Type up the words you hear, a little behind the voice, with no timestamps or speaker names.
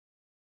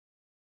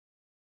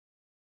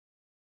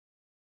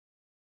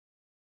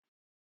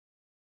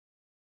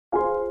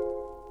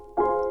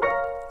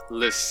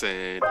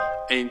Listen,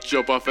 ain't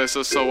your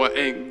professor, so I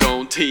ain't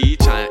gon'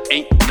 teach. I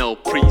ain't no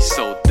priest,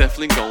 so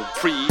definitely gon'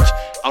 preach.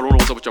 I don't know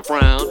what's up with your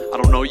frown, I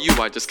don't know you,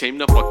 I just came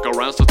to fuck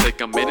around. So take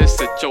a minute,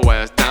 sit your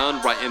ass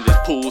down right in this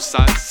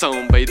poolside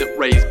sunbathing,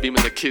 rays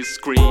beaming, the kids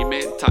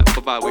screaming. Type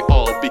of vibe we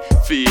all be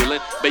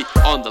feeling. Bait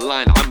on the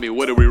line, I mean,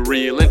 what are we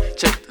reeling?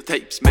 Check the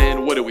tapes,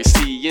 man, what are we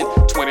seeing?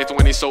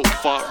 2020 so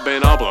far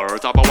been a blur.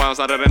 Type of wild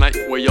Saturday night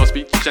where your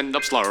speech end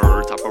up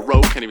slurred. Type of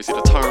road, can't even see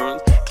the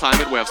turns.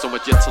 Climate, we have so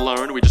much yet to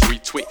learn. We just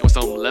retweet with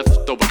some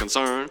leftover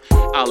concern.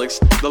 Alex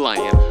the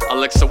lion,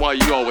 Alexa, why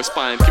you always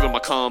spying? Keeping my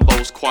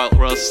combos quiet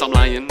or else I'm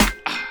lying.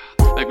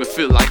 Make me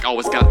feel like I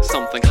always got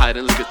something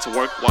hiding. Let's get to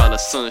work while the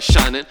sun's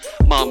shining.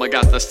 Mama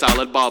got the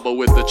salad, Baba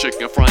with the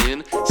chicken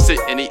frying. Sit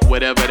and eat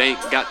whatever it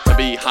ain't got to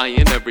be high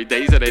in. Every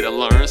day's a day to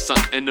learn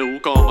something new.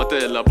 Call my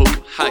Della Boo,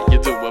 how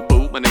you doing,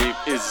 boo? My name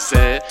is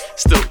Zed,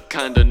 still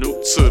kinda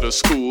new to the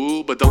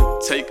school, but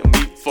don't take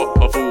me for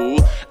a fool.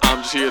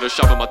 I'm just here to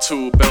shop in my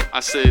tool belt. I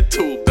said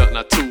tool belt,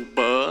 not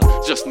tuba.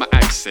 Just my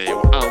accent.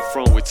 Where I'm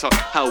from, we talk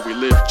how we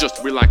live,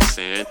 just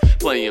relaxing.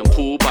 Playing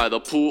pool by the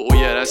pool, oh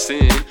yeah, that's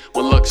in.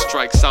 When luck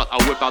strikes out,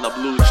 I whip out a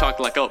blue chalk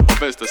like a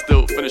professor.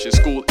 Still finishing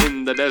school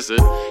in the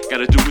desert.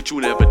 Gotta do what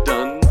you never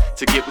done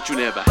to get what you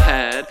never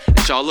had.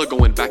 Inshallah,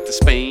 going back to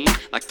Spain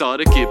like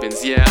Dada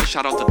Gibbons, yeah.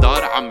 Shout out to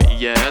Dada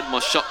Amiyad.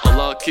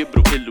 MashaAllah,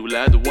 Kibru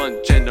Ilulad. One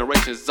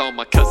generation's all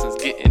my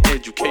cousins getting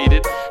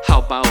educated. How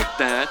about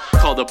that?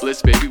 Call the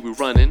bliss, baby, we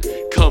running.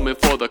 Coming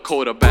for the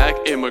quarterback,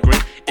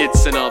 immigrant.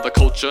 It's another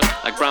culture,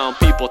 like brown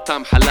people,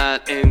 time halal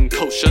and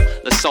kosher.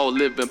 Let's all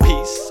live in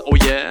peace, oh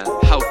yeah.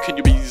 How can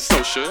you be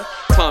social?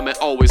 Climate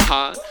always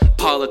hot,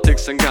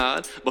 politics and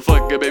God. But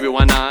fuck it, baby,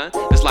 why not?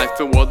 This life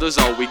and world is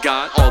all we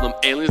got. All them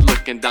aliens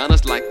looking down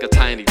us like a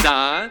tiny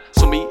dot.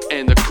 So me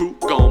and the crew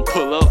gon'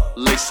 pull up,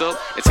 lace up,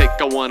 and take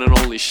a one and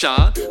only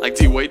shot. Like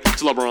D-Wade to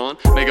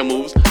LeBron, making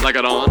moves like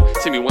a Don.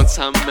 See me one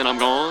time and I'm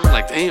gone.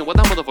 Like damn, what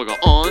that motherfucker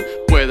on?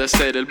 Where they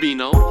said it'll be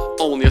no,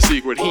 only a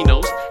secret he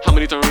knows. How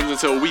many turns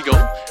until we go?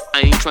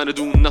 I ain't trying to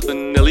do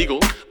nothing illegal,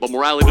 but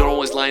morality don't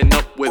always line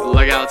up with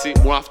legality.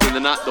 More often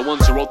than not, the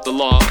ones who wrote the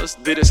laws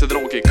did it so they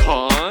don't get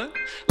caught.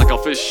 Like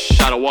a fish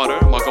out of water,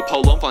 Marco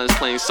Polo, flying this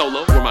plane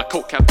solo. Where my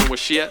co-captain was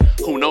she at?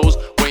 Who knows?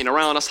 Waiting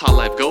around, that's how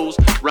life goes.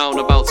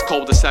 Roundabouts,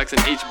 cul-de-sacs,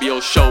 and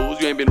HBO shows.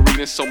 You ain't been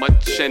reading so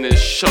much and it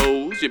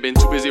shows. You've been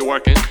too busy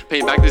working,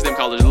 paying back these damn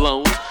college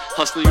loans.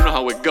 Hustling, you know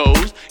how it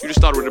goes. You just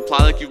started to reply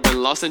like you've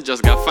been lost and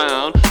just got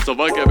found. So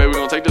fuck it, baby, we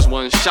gon' take this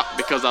one shot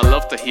because I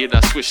love to hear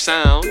that swish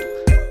sound.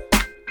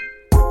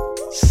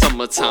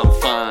 Summertime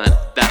fine,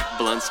 that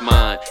blunt's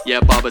mine. Yeah,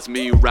 Bob, it's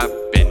me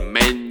rapping,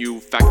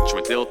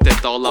 manufacturing. They'll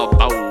tell all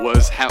about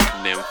what's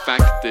happening.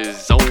 Fact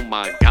is, oh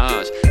my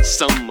gosh,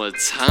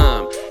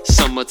 summertime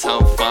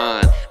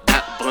fine,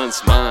 that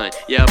blunt's mine.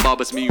 Yeah,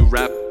 Bob, it's me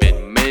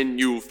rapping,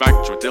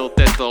 manufacturing. They'll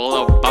tell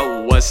all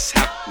about what's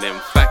happening.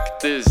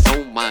 Fact is,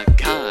 oh my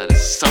god,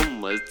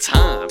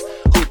 summertime.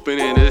 Hooping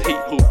in his heat,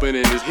 hooping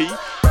in his heat.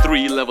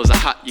 3 levels of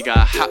hot, you got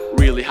hot,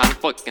 really hot,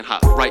 fucking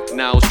hot. Right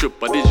now,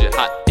 strip a digit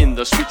hot in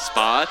the sweet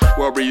spot.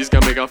 Where a breeze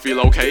gonna make her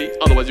feel okay.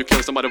 Otherwise, you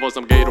kill somebody for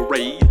some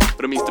Gatorade.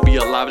 But it means to be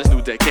alive in this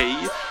new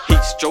decade.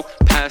 Heat stroke,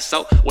 pass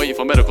out, waiting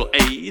for medical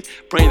aid.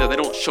 Praying that they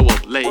don't show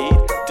up late.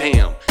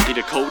 Damn, need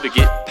a code to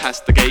get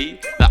past the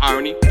gate. The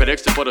irony,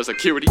 FedEx for the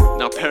security.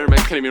 Now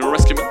paramedics can't even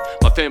rescue me.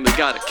 My family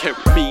gotta carry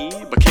me.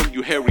 But can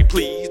you hurry,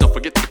 please? Don't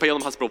forget to pay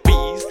them hospital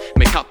fees.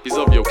 Make copies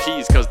of your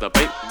keys, cause the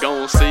bank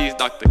gon' seize.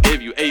 Doctor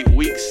gave you 8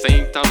 weeks,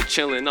 same time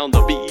chillin' on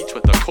the beach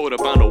with a quarter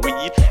pound of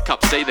weed.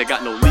 Cops say they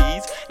got no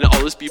leads, and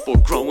all these people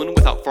growing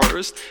without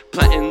first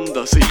planting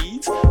the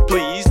seeds.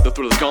 Please, the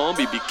thriller's gone,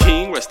 BB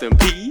King, rest in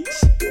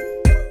peace.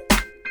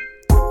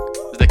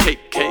 The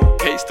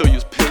KKK still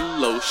use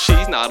pillow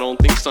sheets. Now I don't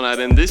think so, not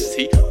in this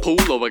heat.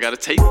 Pull over, gotta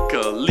take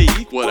a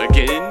leak. What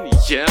again?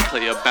 Yeah,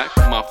 play it back,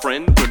 my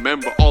friend.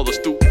 Remember all the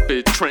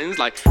stupid trends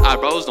like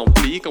eyebrows don't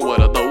bleak, and what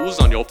are those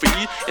on your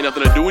feet? Ain't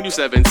nothing to do when you're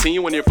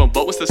 17. When you're from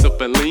Boa, still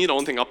sipping lean. The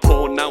only thing I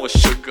pour now is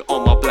sugar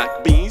on my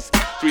black beans.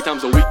 3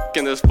 times a week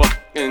in this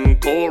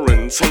fucking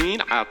quarantine.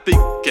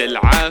 عطيك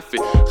العافية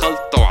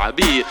خلطة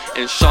وعبير.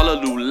 إن شاء الله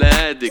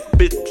لولادك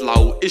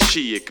بيطلعوا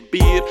إشي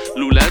كبير.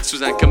 لولاد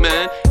سوزان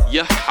كمان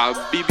يا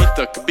حبيبي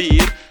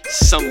تكبير.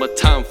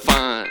 Summertime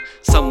fine,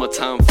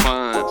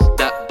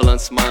 that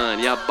blunt's mine.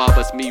 Yeah, Bob,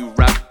 it's me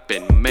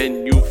rapping,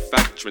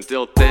 manufacturing.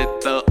 They'll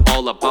tell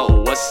all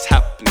about what's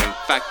happening.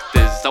 Fact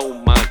is, oh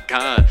my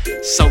god,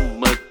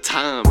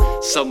 summertime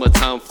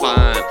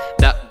fine,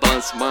 that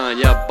blunt's mine.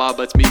 Yeah, Bob,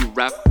 it's me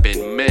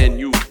rapping,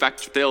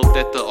 manufacturing. They'll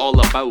tell all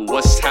about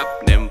what's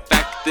happening.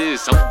 Fact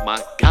is, oh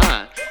my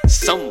god,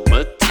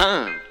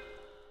 summertime.